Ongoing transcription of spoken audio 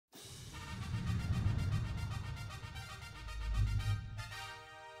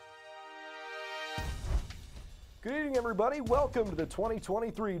Good evening, everybody. Welcome to the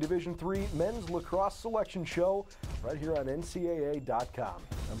 2023 Division III Men's Lacrosse Selection Show right here on NCAA.com.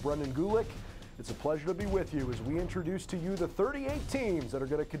 I'm Brendan Gulick. It's a pleasure to be with you as we introduce to you the 38 teams that are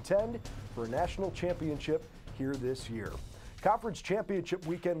going to contend for a national championship here this year. Conference championship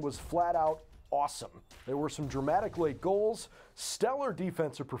weekend was flat out awesome. There were some dramatic late goals, stellar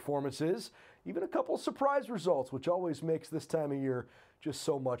defensive performances, even a couple surprise results, which always makes this time of year just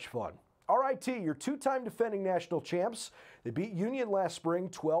so much fun. RIT, your two-time defending national champs. They beat Union last spring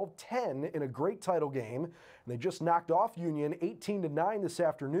 12-10 in a great title game, and they just knocked off Union 18-9 this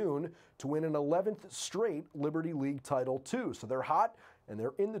afternoon to win an 11th straight Liberty League title too. So they're hot and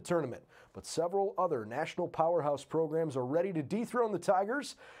they're in the tournament. But several other national powerhouse programs are ready to dethrone the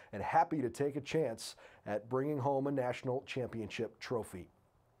Tigers and happy to take a chance at bringing home a national championship trophy.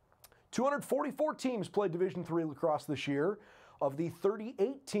 244 teams played Division III lacrosse this year. Of the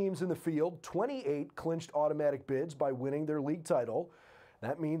 38 teams in the field, 28 clinched automatic bids by winning their league title.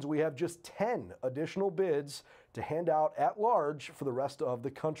 That means we have just 10 additional bids to hand out at large for the rest of the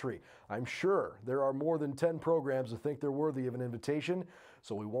country. I'm sure there are more than 10 programs that think they're worthy of an invitation,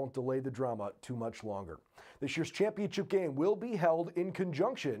 so we won't delay the drama too much longer. This year's championship game will be held in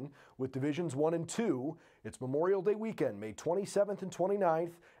conjunction with Divisions I and II. It's Memorial Day weekend, May 27th and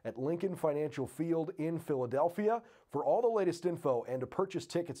 29th at Lincoln Financial Field in Philadelphia. For all the latest info and to purchase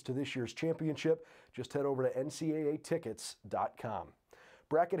tickets to this year's championship, just head over to NCAAtickets.com.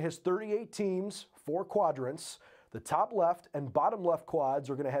 Bracket has 38 teams, 4 quadrants. The top left and bottom left quads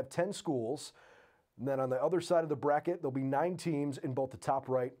are going to have 10 schools. And then on the other side of the bracket, there'll be 9 teams in both the top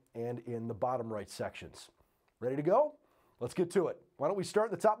right and in the bottom right sections. Ready to go? Let's get to it. Why don't we start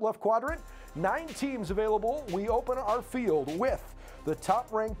in the top left quadrant? 9 teams available. We open our field with the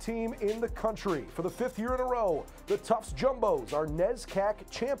top-ranked team in the country. For the 5th year in a row, the Tufts Jumbos are NESCAC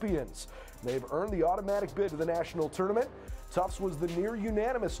champions. They've earned the automatic bid to the national tournament. Tufts was the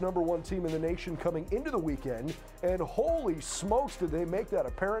near-unanimous #1 team in the nation coming into the weekend, and holy smokes did they make that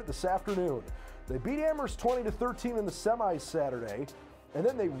apparent this afternoon. They beat Amherst 20-13 in the semis Saturday, and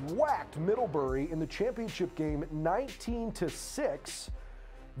then they whacked Middlebury in the championship game 19-6.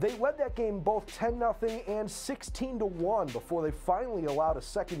 They led that game both 10-0 and 16-1 before they finally allowed a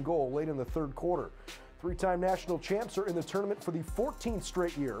second goal late in the third quarter. 3-time national champs are in the tournament for the 14th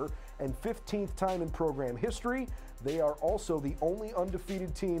straight year and 15th time in program history. They are also the only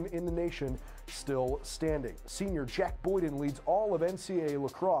undefeated team in the nation still standing. Senior Jack Boyden leads all of NCAA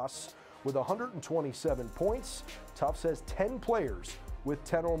lacrosse with 127 points. Tufts has 10 players with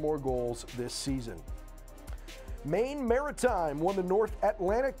 10 or more goals this season. Maine Maritime won the North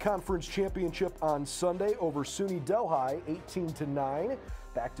Atlantic Conference Championship on Sunday over SUNY Delhi 18-9.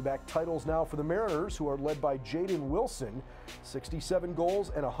 Back-to-back titles now for the Mariners, who are led by Jaden Wilson. 67 goals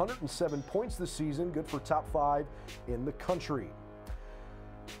and 107 points this season, good for top 5 in the country.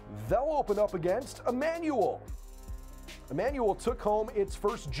 They'll open up against Emmanuel. Emmanuel took home its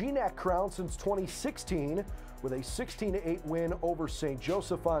first GNAC crown since 2016 with a 16-8 win over St.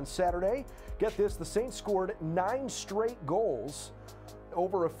 Joseph on Saturday. Get this, the Saints scored 9 straight goals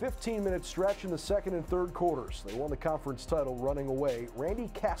over a 15-minute stretch in the second and third quarters. They won the conference title running away. Randy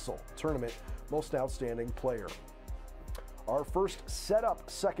Castle, tournament most outstanding player. Our first setup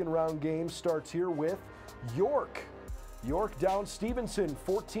second-round game starts here with York. York down Stevenson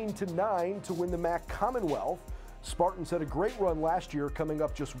 14-9 to win the MAC Commonwealth. Spartans had a great run last year, coming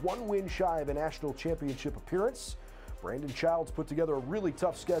up just 1 win shy of a national championship appearance. Brandon Childs put together a really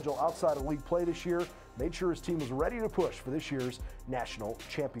tough schedule outside of league play this year, made sure his team was ready to push for this year's national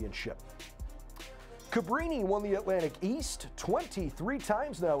championship. Cabrini won the Atlantic East 23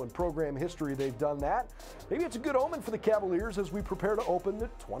 times now in program history. They've done that. Maybe it's a good omen for the Cavaliers as we prepare to open the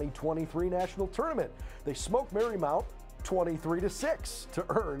 2023 national tournament. They smoked Marymount 23-6 to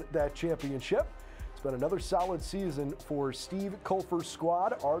earn that championship. It's been another solid season for Steve Kulfer's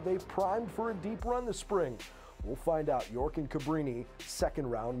squad. Are they primed for a deep run this spring? We'll find out. York and Cabrini, second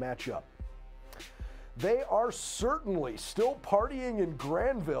round matchup. They are certainly still partying in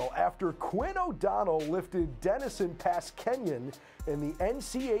Granville after Quinn O'Donnell lifted Denison past Kenyon in the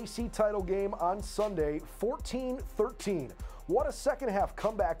NCAC title game on Sunday, 14-13. What a second half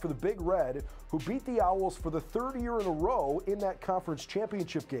comeback for the Big Red, who beat the Owls for the 3rd year in a row in that conference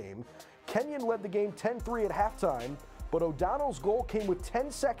championship game. Kenyon led the game 10-3 at halftime, but O'Donnell's goal came with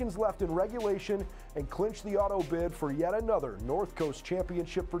 10 seconds left in regulation and clinched the auto bid for yet another North Coast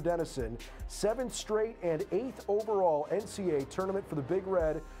championship for Denison. 7th straight and 8th overall NCAA tournament for the Big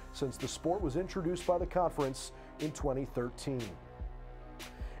Red since the sport was introduced by the conference in 2013.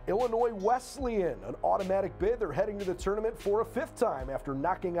 Illinois Wesleyan, an automatic bid. They're heading to the tournament for a 5th time after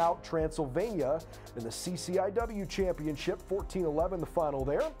knocking out Transylvania in the CCIW Championship, 14-11 the final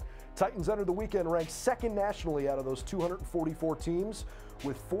there. Titans entered the weekend ranked 2nd nationally out of those 244 teams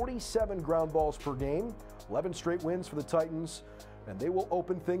with 47 ground balls per game, 11 straight wins for the Titans, and they will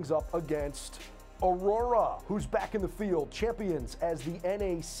open things up against Aurora, who's back in the field, champions as the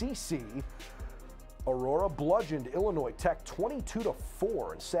NACC. Aurora bludgeoned Illinois Tech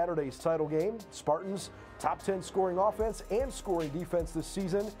 22-4 in Saturday's title game. Spartans, top 10 scoring offense and scoring defense this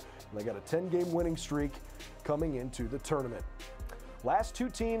season. And they got a 10-game winning streak coming into the tournament. Last 2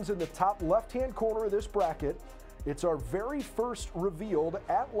 teams in the top left-hand corner of this bracket. It's our very first revealed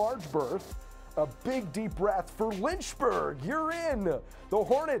at-large berth. A big deep breath for Lynchburg. You're in. The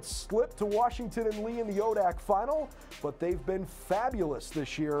Hornets slipped to Washington and Lee in the ODAC final, but they've been fabulous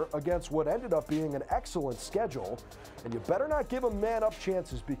this year against what ended up being an excellent schedule. And you better not give them man-up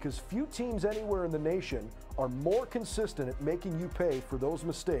chances because few teams anywhere in the nation are more consistent at making you pay for those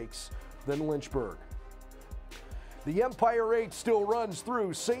mistakes than Lynchburg. The Empire 8 still runs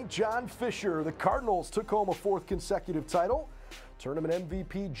through St. John Fisher. The Cardinals took home a 4th consecutive title. Tournament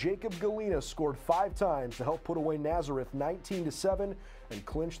MVP Jacob Galena scored 5 times to help put away Nazareth 19-7 and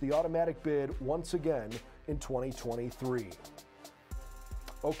clinch the automatic bid once again in 2023.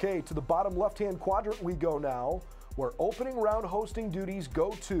 Okay, to the bottom left-hand quadrant we go now, where opening round hosting duties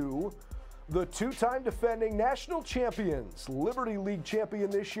go to the 2-time defending national champions. Liberty League champion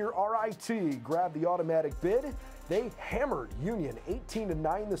this year, RIT, grabbed the automatic bid. They hammered Union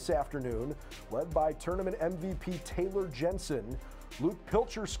 18-9 this afternoon, led by tournament MVP Taylor Jensen. Luke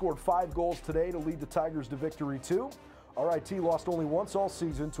Pilcher scored 5 goals today to lead the Tigers to victory too. RIT lost only once all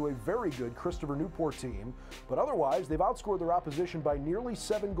season to a very good Christopher Newport team, but otherwise they've outscored their opposition by nearly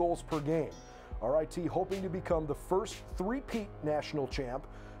 7 goals per game. RIT hoping to become the first 3-peat national champ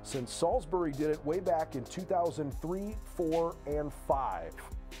since Salisbury did it way back in 2003, 4, and 5.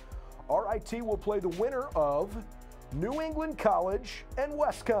 RIT will play the winner of New England College and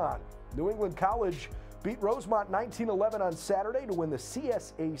WestCon. New England College beat Rosemont 19-11 on Saturday to win the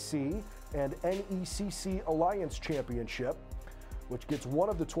CSAC and NECC Alliance Championship, which gets one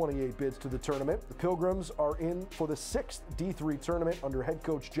of the 28 bids to the tournament. The Pilgrims are in for the 6th D3 tournament under head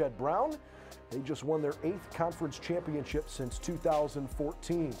coach Jed Brown. They just won their 8th conference championship since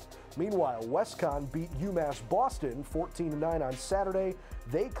 2014. Meanwhile, WestCon beat UMass Boston 14-9 on Saturday.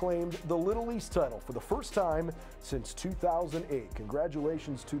 They claimed the Little East title for the first time since 2008.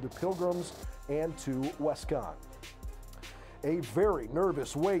 Congratulations to the Pilgrims and to WestCon. A very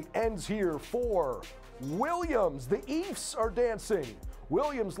nervous wait ends here for Williams. The Eefs are dancing.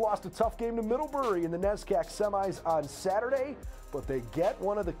 Williams lost a tough game to Middlebury in the NESCAC semis on Saturday, but they get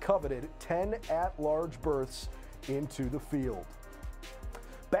one of the coveted 10 at-large berths into the field.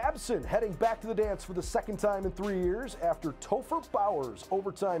 Babson heading back to the dance for the 2nd time in 3 years after Topher Bauer's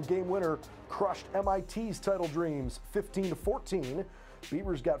overtime game winner crushed MIT's title dreams 15-14.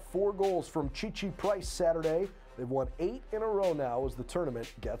 Beavers got 4 goals from Chi-Chi Price Saturday. They've won 8 in a row now as the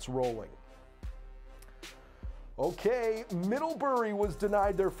tournament gets rolling. Okay, Middlebury was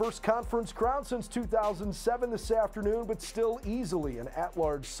denied their first conference crown since 2007 this afternoon, but still easily an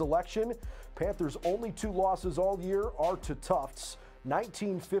at-large selection. Panthers' only 2 losses all year are to Tufts,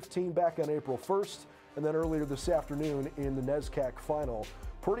 19-15 back on April 1st, and then earlier this afternoon in the NESCAC final.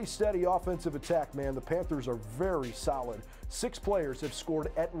 Pretty steady offensive attack, man. The Panthers are very solid. 6 players have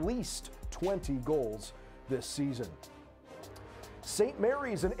scored at least 20 goals this season. St.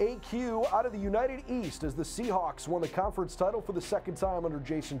 Mary's and AQ out of the United East as the Seahawks won the conference title for the 2nd time under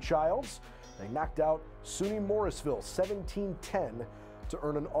Jason Childs. They knocked out SUNY Morrisville 17-10 to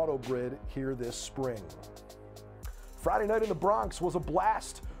earn an auto bid here this spring. Friday night in the Bronx was a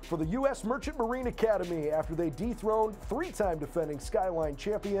blast for the U.S. Merchant Marine Academy after they dethroned 3-time defending Skyline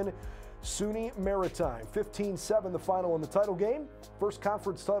champion SUNY Maritime. 15-7 the final in the title game. First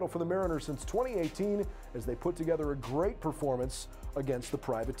conference title for the Mariners since 2018 as they put together a great performance against the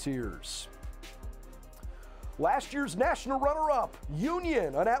Privateers. Last year's national runner-up,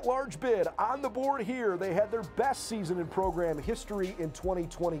 Union, an at-large bid on the board here. They had their best season in program history in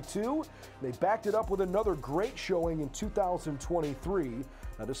 2022. They backed it up with another great showing in 2023.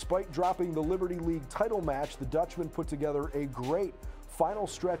 Now, despite dropping the Liberty League title match, the Dutchmen put together a great final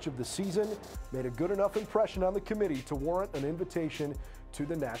stretch of the season, made a good enough impression on the committee to warrant an invitation to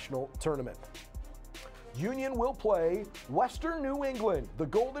the national tournament. Union will play Western New England, the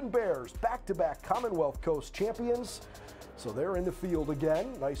Golden Bears, back-to-back Commonwealth Coast champions. So they're in the field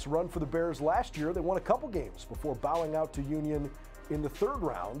again. Nice run for the Bears last year. They won a couple games before bowing out to Union in the 3rd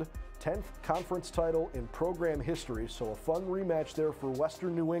round. 10th conference title in program history, so a fun rematch there for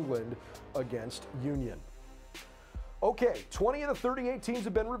Western New England against Union. Okay, 20 of the 38 teams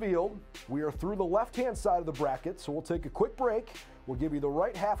have been revealed. We are through the left-hand side of the bracket, so we'll take a quick break. We'll give you the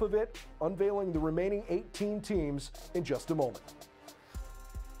right half of it, unveiling the remaining 18 teams in just a moment.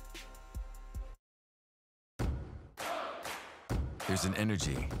 There's an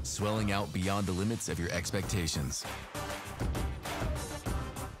energy swelling out beyond the limits of your expectations.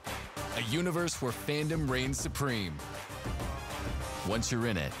 A universe where fandom reigns supreme. Once you're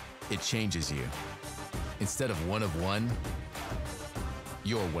in it, it changes you. Instead of one of one,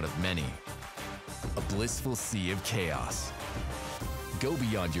 you're one of many. A blissful sea of chaos. Go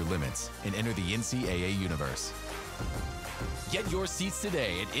beyond your limits and enter the NCAA universe. Get your seats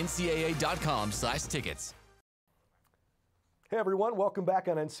today at ncaa.com/tickets. Hey everyone, welcome back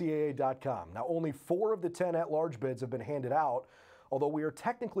on NCAA.com. Now, only 4 of the 10 at-large bids have been handed out, although we are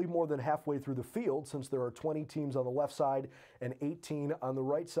technically more than halfway through the field since there are 20 teams on the left side and 18 on the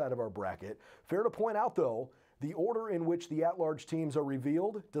right side of our bracket. Fair to point out, though, the order in which the at-large teams are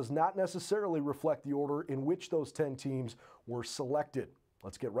revealed does not necessarily reflect the order in which those 10 teams were selected.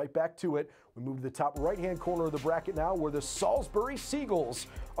 Let's get right back to it. We move to the top right-hand corner of the bracket now, where the Salisbury Seagulls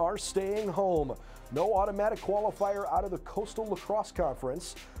are staying home. No automatic qualifier out of the Coastal Lacrosse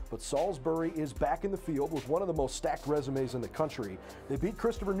Conference, but Salisbury is back in the field with one of the most stacked resumes in the country. They beat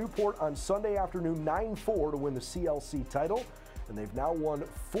Christopher Newport on Sunday afternoon 9-4 to win the CLC title, and they've now won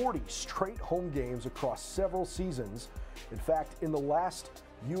 40 straight home games across several seasons. In fact, in the last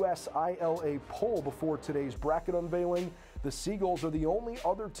USILA poll before today's bracket unveiling, the Seagulls are the only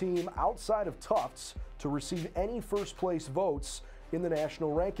other team outside of Tufts to receive any first-place votes in the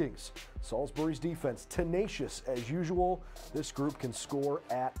national rankings. Salisbury's defense, tenacious as usual. This group can score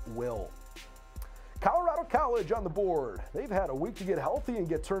at will. Colorado College on the board. They've had a week to get healthy and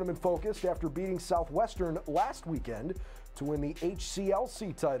get tournament focused after beating Southwestern last weekend to win the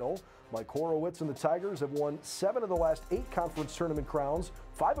HCLC title. Mike Horowitz and the Tigers have won 7 of the last 8 conference tournament crowns,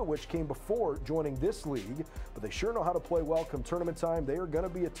 5 of which came before joining this league, but they sure know how to play well come tournament time. They are going to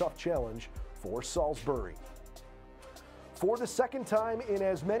be a tough challenge for Salisbury. For the second time in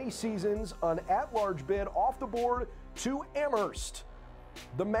as many seasons, an at-large bid off the board to Amherst.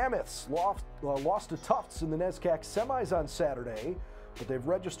 The Mammoths lost to Tufts in the NESCAC semis on Saturday, but they've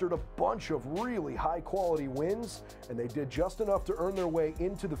registered a bunch of really high-quality wins, and they did just enough to earn their way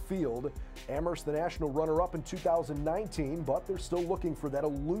into the field. Amherst, the national runner-up in 2019, but they're still looking for that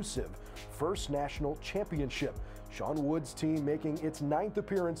elusive first national championship. Sean Wood's team making its 9th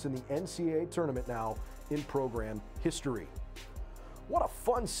appearance in the NCAA tournament now in program history. What a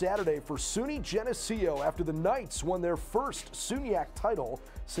fun Saturday for SUNY Geneseo after the Knights won their first SUNYAC title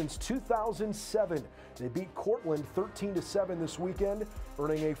since 2007. They beat Cortland 13-7 this weekend,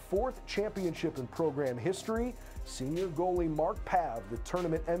 earning a 4th championship in program history. Senior goalie Mark Pav, the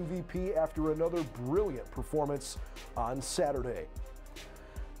tournament MVP after another brilliant performance on Saturday.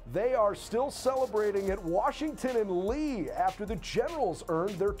 They are still celebrating at Washington and Lee after the Generals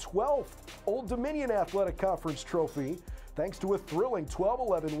earned their 12th Old Dominion Athletic Conference trophy, thanks to a thrilling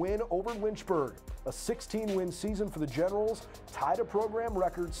 12-11 win over Lynchburg. A 16-win season for the Generals tied a program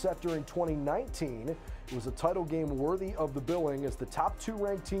record set during 2019. It was a title game worthy of the billing as the top 2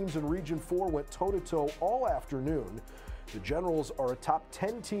 ranked teams in Region 4 went toe-to-toe all afternoon. The Generals are a top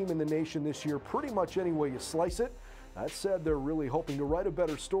 10 team in the nation this year pretty much any way you slice it. That said, they're really hoping to write a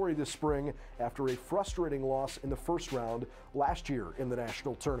better story this spring after a frustrating loss in the first round last year in the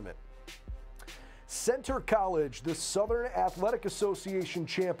national tournament. Center College, the Southern Athletic Association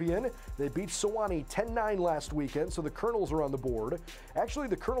champion. They beat Sewanee 10-9 last weekend, so the Colonels are on the board. Actually,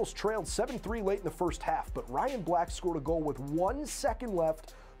 the Colonels trailed 7-3 late in the first half, but Ryan Black scored a goal with 1 second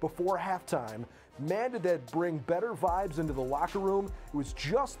left before halftime. Man, did that bring better vibes into the locker room. It was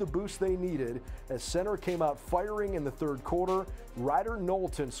just the boost they needed as Center came out firing in the third quarter. Ryder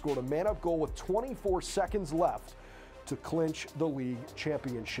Knowlton scored a man-up goal with 24 seconds left to clinch the league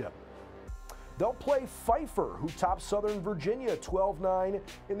championship. They'll play Pfeiffer, who topped Southern Virginia 12-9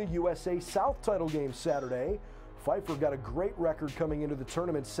 in the USA South title game Saturday. Pfeiffer got a great record coming into the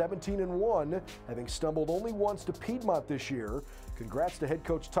tournament, 17-1, having stumbled only once to Piedmont this year. Congrats to head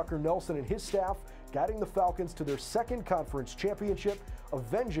coach Tucker Nelson and his staff, guiding the Falcons to their 2nd conference championship,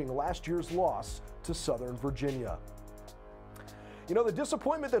 avenging last year's loss to Southern Virginia. You know, the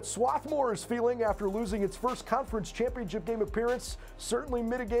disappointment that Swarthmore is feeling after losing its first conference championship game appearance certainly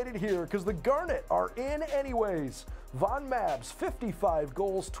mitigated here because the Garnet are in anyways. Von Mabs, 55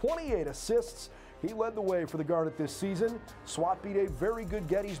 goals, 28 assists. He led the way for the Garnet this season. SWAT beat a very good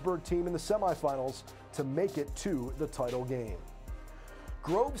Gettysburg team in the semifinals to make it to the title game.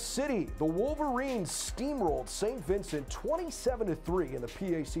 Grove City, the Wolverines steamrolled St. Vincent 27-3 in the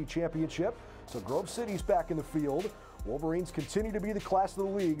PAC championship. So Grove City's back in the field. Wolverines continue to be the class of the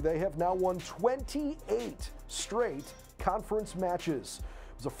league. They have now won 28 straight conference matches.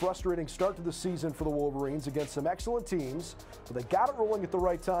 It was a frustrating start to the season for the Wolverines against some excellent teams, but they got it rolling at the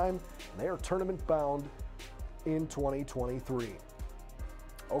right time, and they are tournament bound in 2023.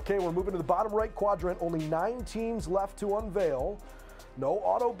 Okay, we're moving to the bottom right quadrant. Only 9 teams left to unveil. No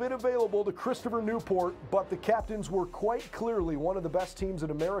auto bid available to Christopher Newport, but the Captains were quite clearly one of the best teams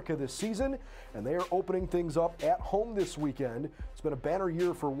in America this season, and they are opening things up at home this weekend. It's been a banner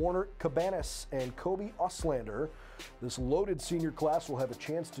year for Warner Cabanas and Kobe Oslander. This loaded senior class will have a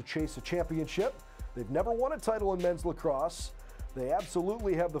chance to chase a championship. They've never won a title in men's lacrosse. They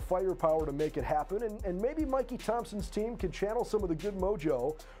absolutely have the firepower to make it happen, and maybe Mikey Thompson's team can channel some of the good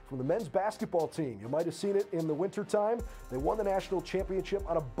mojo from the men's basketball team. You might have seen it in the wintertime. They won the national championship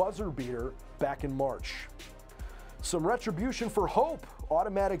on a buzzer beater back in March. Some retribution for Hope.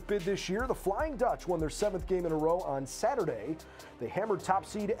 Automatic bid this year. The Flying Dutch won their 7th game in a row on Saturday. They hammered top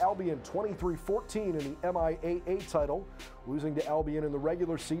seed Albion 23-14 in the MIAA title, losing to Albion in the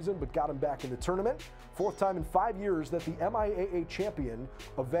regular season, but got them back in the tournament. 4th time in 5 years that the MIAA champion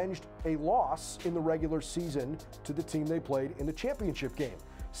avenged a loss in the regular season to the team they played in the championship game.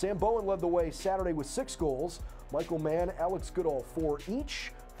 Sam Bowen led the way Saturday with 6 goals. Michael Mann, Alex Goodall 4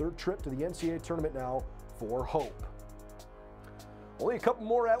 each. 3rd trip to the NCAA tournament now for Hope. Only a couple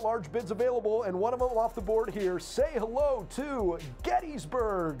more at-large bids available, and one of them off the board here. Say hello to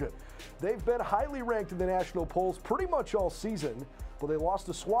Gettysburg. They've been highly ranked in the national polls pretty much all season, but they lost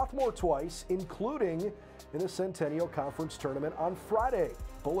to Swarthmore twice, including in the Centennial Conference tournament on Friday.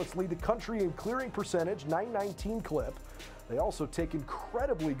 Bullets lead the country in clearing percentage, .919 clip. They also take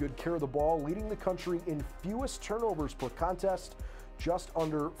incredibly good care of the ball, leading the country in fewest turnovers per contest, just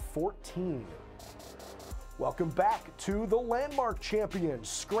under 14. Welcome back to the landmark champions,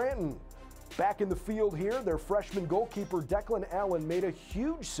 Scranton. Back in the field here, their freshman goalkeeper Declan Allen made a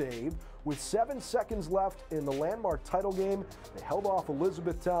huge save with 7 seconds left in the landmark title game. They held off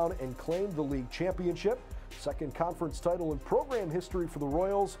Elizabethtown and claimed the league championship. 2nd conference title in program history for the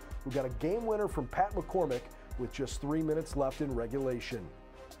Royals, who got a game winner from Pat McCormick with just 3 minutes left in regulation.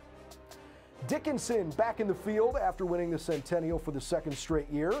 Dickinson back in the field after winning the Centennial for the 2nd straight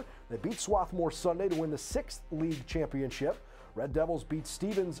year. They beat Swarthmore Sunday to win the 6th league championship. Red Devils beat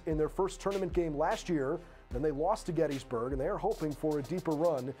Stevens in their first tournament game last year. Then they lost to Gettysburg, and they are hoping for a deeper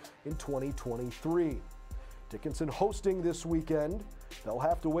run in 2023. Dickinson hosting this weekend. They'll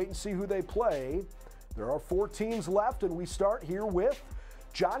have to wait and see who they play. There are 4 teams left, and we start here with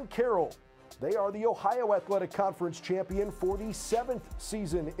John Carroll. They are the Ohio Athletic Conference champion for the 7th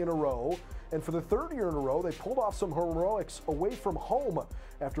season in a row. And for the 3rd year in a row, they pulled off some heroics away from home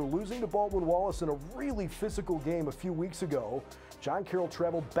after losing to Baldwin Wallace in a really physical game a few weeks ago. John Carroll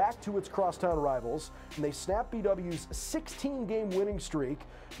traveled back to its crosstown rivals, and they snapped BW's 16-game winning streak,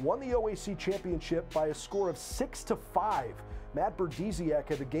 won the OAC championship by a score of 6-5. Matt Berdiziak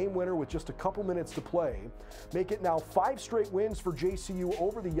had the game winner with just a couple minutes to play. Make it now 5 straight wins for JCU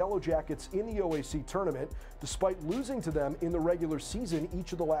over the Yellow Jackets in the OAC tournament, despite losing to them in the regular season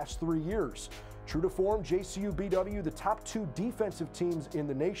each of the last 3 years. True to form, JCU BW, the top 2 defensive teams in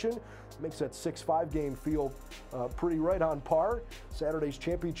the nation, makes that 6-5 game feel pretty right on par. Saturday's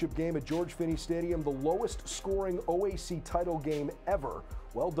championship game at George Finney Stadium, the lowest scoring OAC title game ever.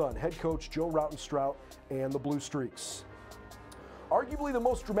 Well done, head coach Joe Rautenstrauch and the Blue Streaks. Arguably the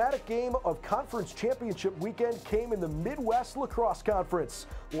most dramatic game of conference championship weekend came in the Midwest Lacrosse Conference.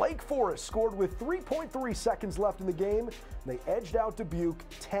 Lake Forest scored with 3.3 seconds left in the game, and they edged out Dubuque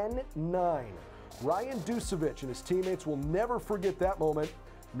 10-9. Ryan Dusevich and his teammates will never forget that moment,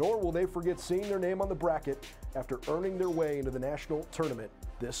 nor will they forget seeing their name on the bracket after earning their way into the national tournament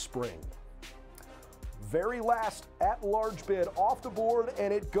this spring. Very last at-large bid off the board,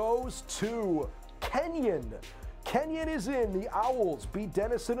 and it goes to Kenyon. Kenyon is in. The Owls beat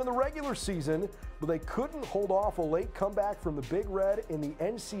Denison in the regular season, but they couldn't hold off a late comeback from the Big Red in the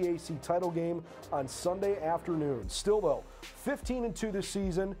NCAC title game on Sunday afternoon. Still though, 15-2 this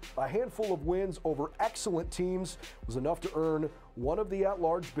season, a handful of wins over excellent teams was enough to earn one of the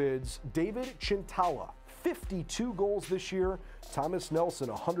at-large bids. David Chintala, 52 goals this year. Thomas Nelson,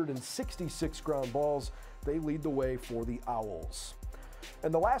 166 ground balls. They lead the way for the Owls.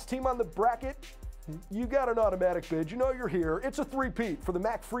 And the last team on the bracket, you got an automatic bid. You know you're here. It's a three-peat for the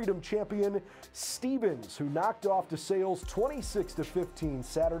Mac Freedom champion, Stevens, who knocked off DeSales 26-15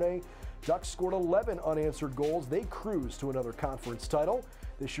 Saturday. Ducks scored 11 unanswered goals. They cruised to another conference title.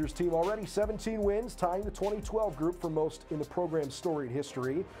 This year's team already 17 wins, tying the 2012 group for most in the program's storied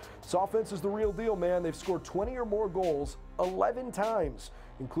history. This offense is the real deal, man. They've scored 20 or more goals 11 times,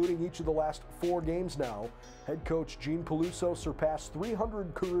 including each of the last 4 games now. Head coach Gene Peluso surpassed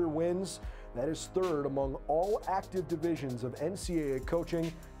 300 career wins. That is third among all active divisions of NCAA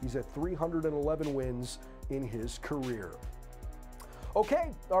coaching. He's at 311 wins in his career. Okay,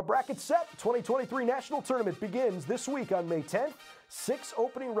 our bracket's set. 2023 National Tournament begins this week on May 10th. 6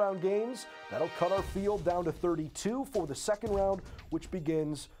 opening round games. That'll cut our field down to 32 for the second round, which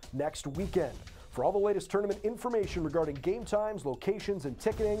begins next weekend. For all the latest tournament information regarding game times, locations, and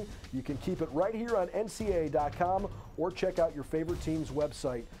ticketing, you can keep it right here on NCAA.com or check out your favorite team's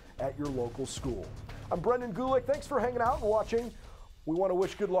website at your local school. I'm Brendan Gulick. Thanks for hanging out and watching. We want to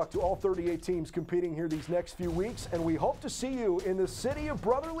wish good luck to all 38 teams competing here these next few weeks, and we hope to see you in the City of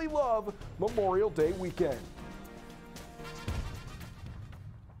Brotherly Love Memorial Day weekend.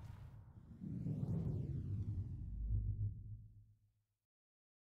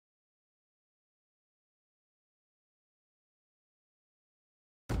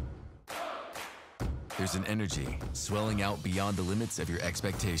 There's an energy swelling out beyond the limits of your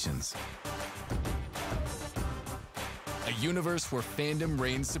expectations. A universe where fandom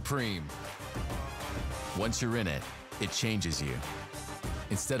reigns supreme. Once you're in it, it changes you.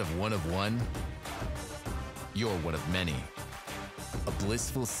 Instead of one of one, you're one of many. A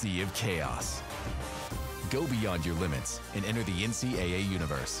blissful sea of chaos. Go beyond your limits and enter the NCAA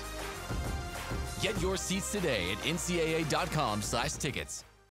universe. Get your seats today at ncaa.com/tickets.